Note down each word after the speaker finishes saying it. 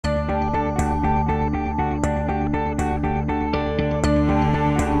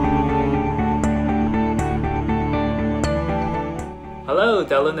Hello,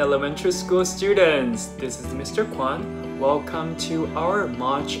 Thalun Elementary School students. This is Mr. Kwan. Welcome to our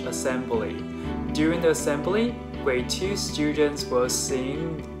March Assembly. During the assembly, Grade 2 students will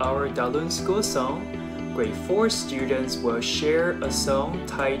sing our Thalun School song. Grade 4 students will share a song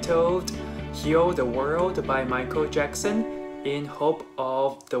titled Heal the World by Michael Jackson in hope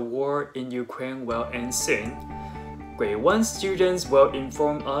of the war in Ukraine will end soon. Grade 1 students will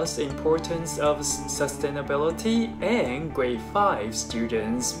inform us the importance of sustainability, and Grade 5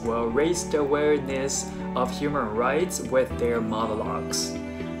 students will raise the awareness of human rights with their monologues.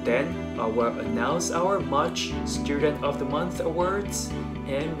 Then I will announce our March Student of the Month awards,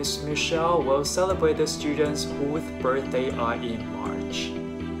 and Ms. Michelle will celebrate the students whose birthday are in March.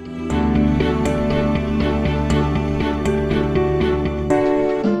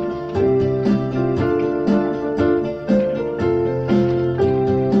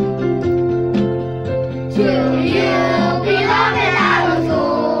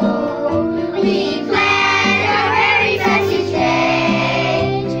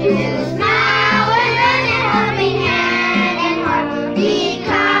 Be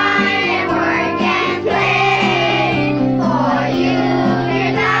kind and work and play. For you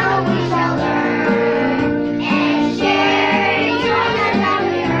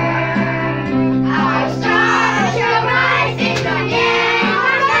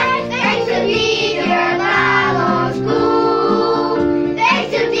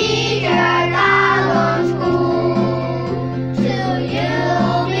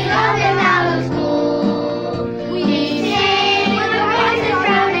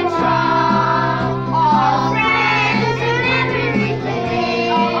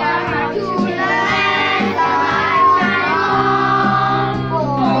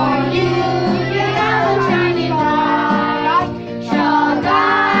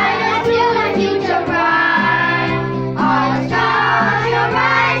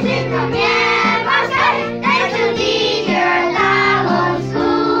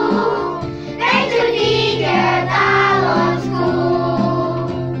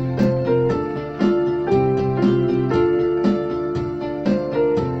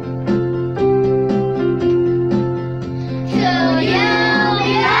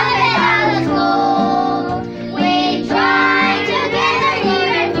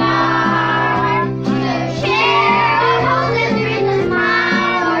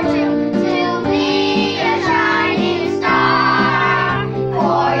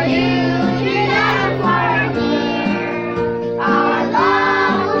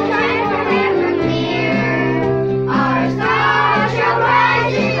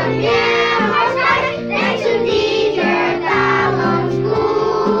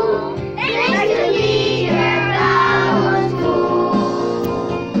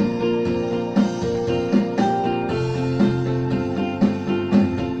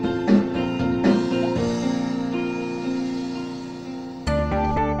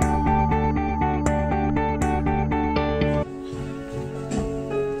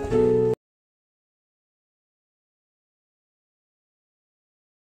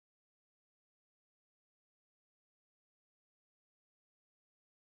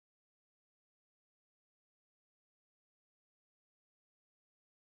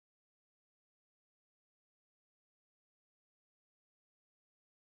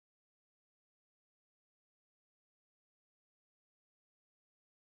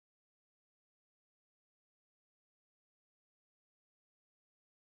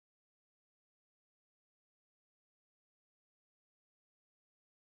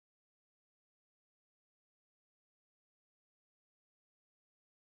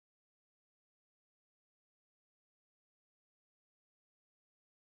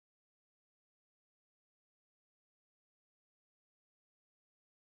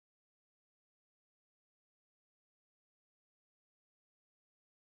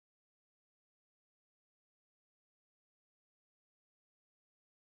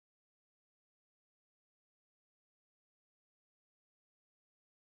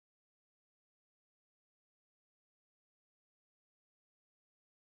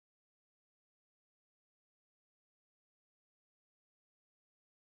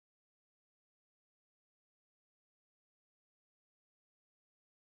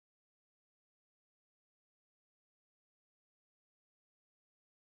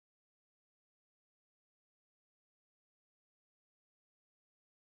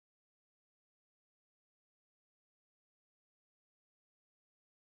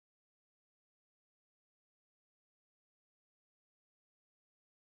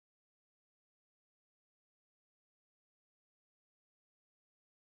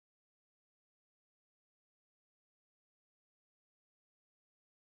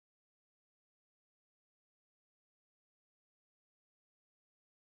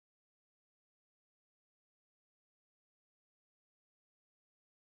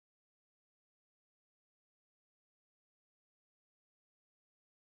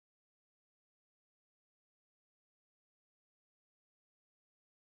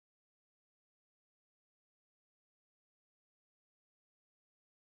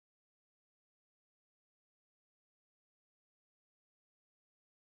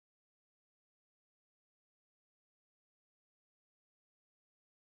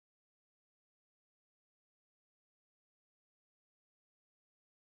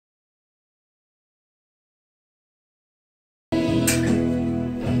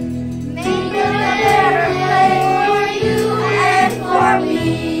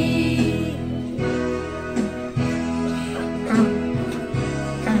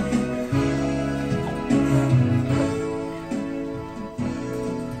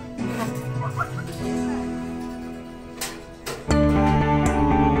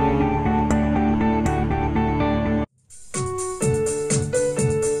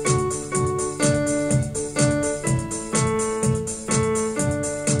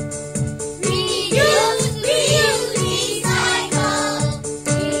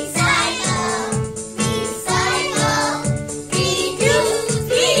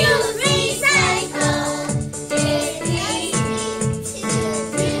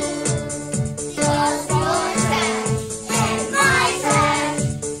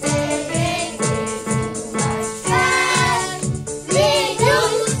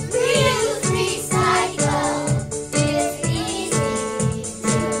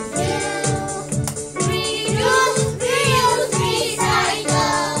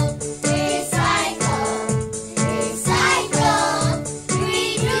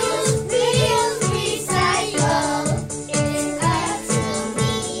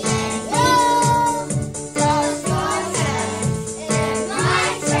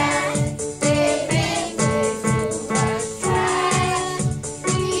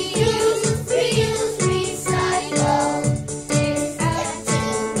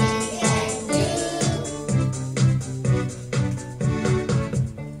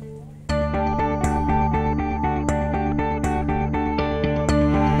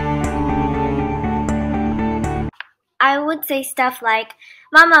would say stuff like,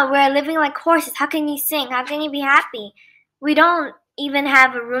 Mama, we're living like horses. How can you sing? How can you be happy? We don't even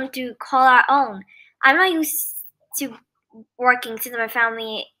have a room to call our own. I'm not used to working since my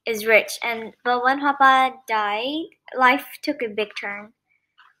family is rich, but when Papa died, life took a big turn.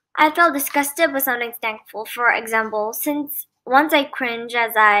 I felt disgusted but sometimes thankful. For example, since once I cringe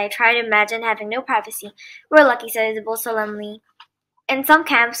as I try to imagine having no privacy. We're lucky, said Isabel solemnly. In some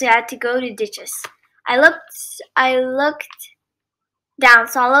camps, we had to go to ditches. I looked down,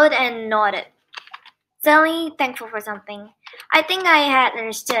 swallowed, and nodded, suddenly thankful for something. I think I had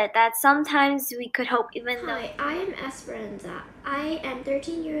understood that sometimes we could hope even though. Hi, I am Esperanza. I am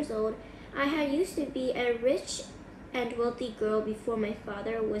 13 years old. I had used to be a rich and wealthy girl before my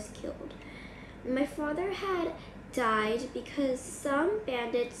father was killed. My father had died because some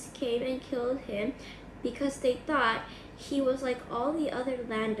bandits came and killed him because they thought he was like all the other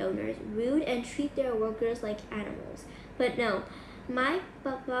landowners, rude and treat their workers like animals. But no, my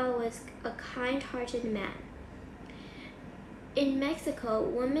papa was a kind-hearted man. In Mexico,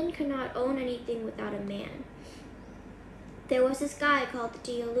 women could not own anything without a man. There was this guy called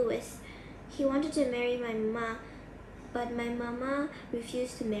Tio Luis. He wanted to marry my mama, but my mama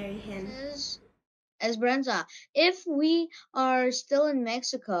refused to marry him. Esperanza, if we are still in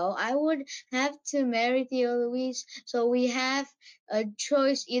Mexico, I would have to marry Theo Luis. So we have a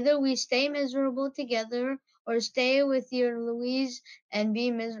choice. Either we stay miserable together or stay with your Louise and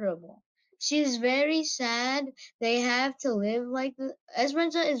be miserable. She's very sad. They have to live like this.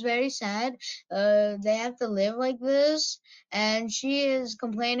 Esperanza is very sad. They have to live like this, and she is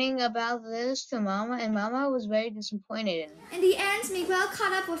complaining about this to Mama, and Mama was very disappointed in her. In the end, Miguel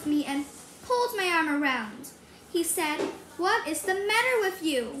caught up with me and pulled my arm around. He said, "What is the matter with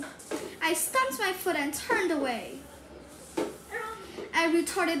you?" I stamped my foot and turned away. I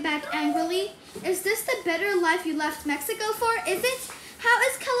retorted back angrily, "Is this the better life you left Mexico for? Is it? How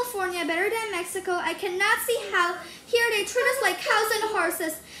is California better than Mexico? I cannot see how. Here they treat us like cows and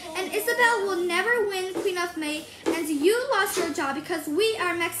horses, and Isabel will never win Queen of May, and you lost your job because we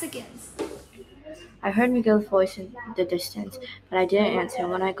are Mexicans." I heard Miguel's voice in the distance, but I didn't answer.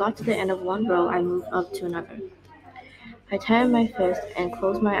 When I got to the end of one row, I moved up to another. I tightened my fist and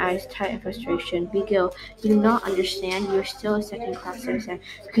closed my eyes tight in frustration. Miguel, you do not understand. You're still a second-class citizen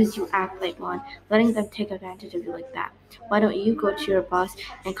because you act like one, letting them take advantage of you like that. Why don't you go to your boss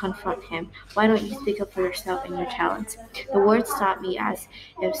and confront him? Why don't you speak up for yourself and your talents? The words stopped me as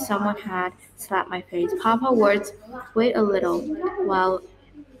if someone had slapped my face. Papa, words, wait a little while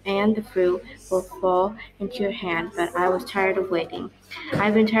and the fruit will fall into your hand, but I was tired of waiting.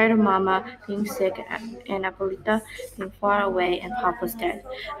 I've been tired of Mama being sick and Abuelita being far away and Papa's dead.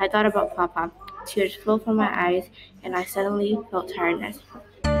 I thought about Papa. Tears flowed from my eyes, and I suddenly felt tiredness.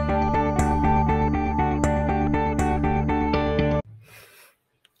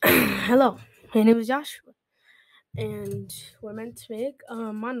 Hello, my name is Joshua, and we're meant to make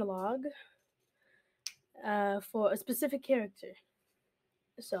a monologue for a specific character.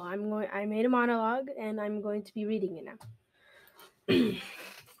 So I made a monologue, and I'm going to be reading it now.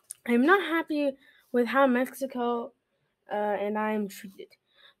 I'm not happy with how Mexico and I am treated.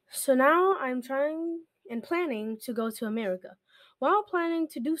 So now I'm trying and planning to go to America. While planning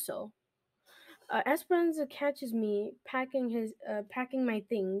to do so, Esperanza catches me packing my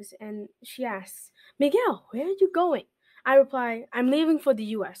things, and she asks, "Miguel, where are you going?" I reply, "I'm leaving for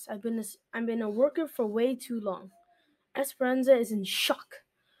the U.S. I've been a worker for way too long." Esperanza is in shock.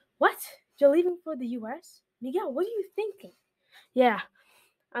 "What? You're leaving for the U.S.? Miguel, what are you thinking?" "Yeah,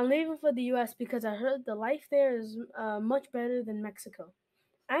 I'm leaving for the U.S. because I heard the life there is much better than Mexico."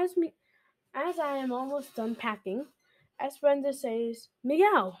 As me, as I am almost done packing, Esperanza says,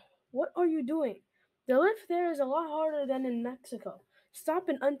 "Miguel, what are you doing? The life there is a lot harder than in Mexico. Stop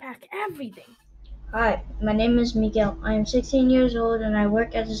and unpack everything." Hi, my name is Miguel. I am 16 years old and I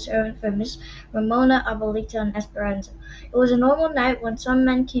work as a servant for Miss Ramona Abuelita and Esperanza. It was a normal night when some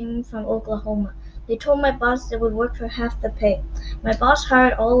men came from Oklahoma. They told my boss they would work for half the pay. My boss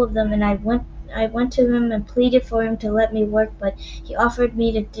hired all of them and I went to him and pleaded for him to let me work, but he offered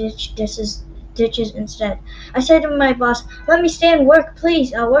me to ditches instead. I said to my boss, "Let me stay and work,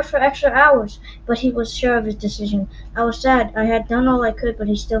 please. I'll work for extra hours." But he was sure of his decision. I was sad. I had done all I could, but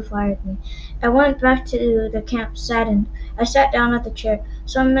he still fired me. I went back to the camp, saddened. I sat down at the chair.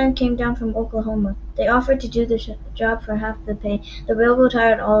 Some men came down from Oklahoma. They offered to do the job for half the pay. The railroad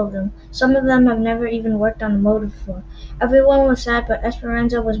hired all of them. Some of them have never even worked on a motor before. Everyone was sad, but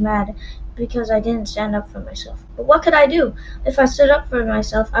Esperanza was mad because I didn't stand up for myself. But what could I do? If I stood up for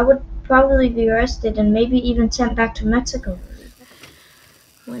myself, I would probably be arrested and maybe even sent back to Mexico.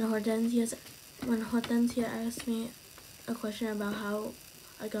 When Hortensia asked me a question about how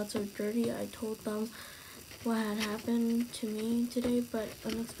I got so dirty. I told them what had happened to me today, but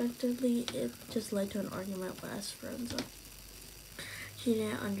unexpectedly it just led to an argument with Esperanza. She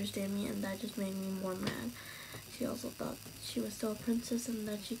didn't understand me, and that just made me more mad. She also thought she was still a princess and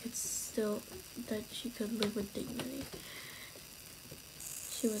that she could live with dignity.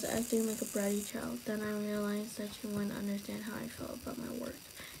 She was acting like a bratty child. Then I realized that she wouldn't understand how I felt about my work,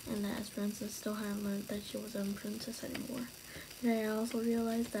 and that Esperanza still hadn't learned that she wasn't a princess anymore. Today I also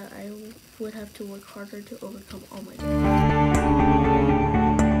realized that I would have to work harder to overcome all my difficulties.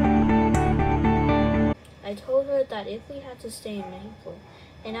 I told her that if we had to stay in Mexico,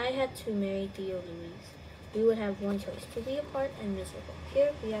 and I had to marry Theo Luis, we would have one choice, to be apart and miserable.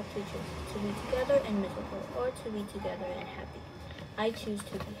 Here we have two choices, to be together and miserable, or to be together and happy. I choose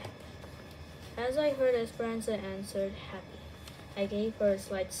to be happy. As I heard Esperanza answered happy, I gave her a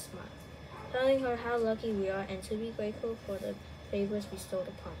slight smile, telling her how lucky we are and to be grateful for the favors bestowed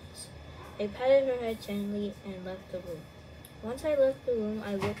upon us. I patted her head gently and left the room. Once I left the room,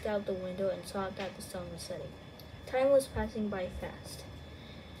 I looked out the window and saw that the sun was setting. Time was passing by fast.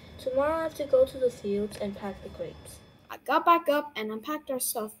 Tomorrow I have to go to the fields and pack the grapes. I got back up and unpacked our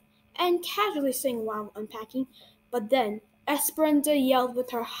stuff and casually sang while unpacking, but then Esperanza yelled with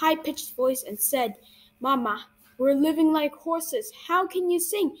her high-pitched voice and said, "Mama, we're living like horses. How can you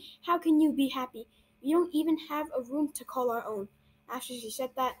sing? How can you be happy? We don't even have a room to call our own." After she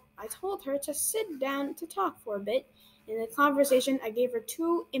said that, I told her to sit down to talk for a bit. In the conversation, I gave her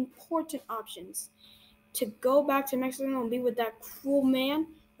two important options: to go back to Mexico and be with that cruel man,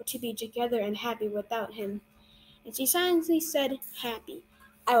 or to be together and happy without him. And she silently said, "Happy."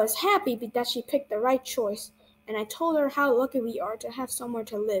 I was happy because she picked the right choice, and I told her how lucky we are to have somewhere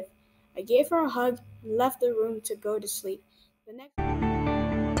to live. I gave her a hug and left the room to go to sleep. The next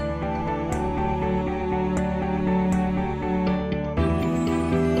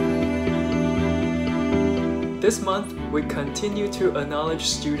This month, we continue to acknowledge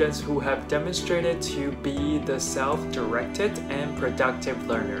students who have demonstrated to be the self-directed and productive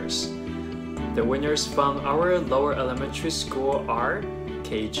learners. The winners from our lower elementary school are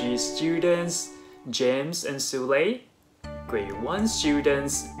KG students James and Sule, Grade 1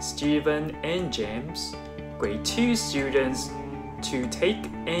 students Stephen and James, Grade 2 students Tutek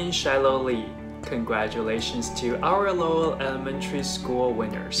and Shiloh Lee. Congratulations to our lower elementary school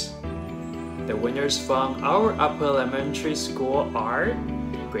winners. The winners from our upper elementary school are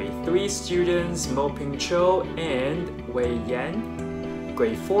Grade 3 students Mo Ping Cho and Wei Yan,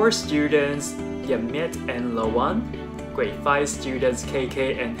 Grade 4 students Yamiet and Lowan, Grade 5 students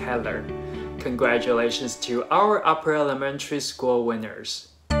KK and Heather. Congratulations to our upper elementary school winners.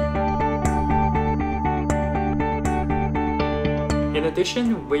 In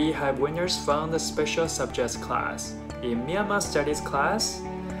addition, we have winners from the special subjects class. In Myanmar Studies class,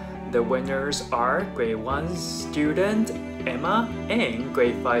 the winners are Grade 1 student Emma and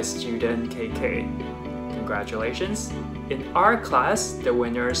Grade 5 student KK. Congratulations! In our class, the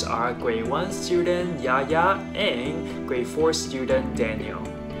winners are Grade 1 student Yaya and Grade 4 student Daniel.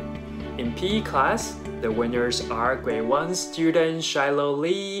 In PE class, the winners are Grade 1 student Shiloh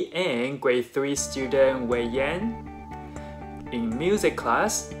Lee and Grade 3 student Wei Yan. In music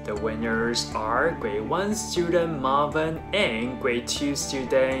class, the winners are Grade 1 student Marvin and Grade 2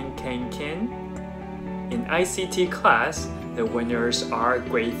 student Ken Ken. In ICT class, the winners are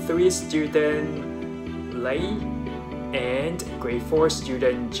Grade 3 student Lei and Grade 4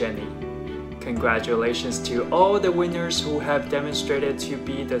 student Jenny. Congratulations to all the winners who have demonstrated to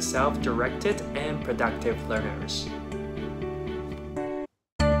be the self-directed and productive learners.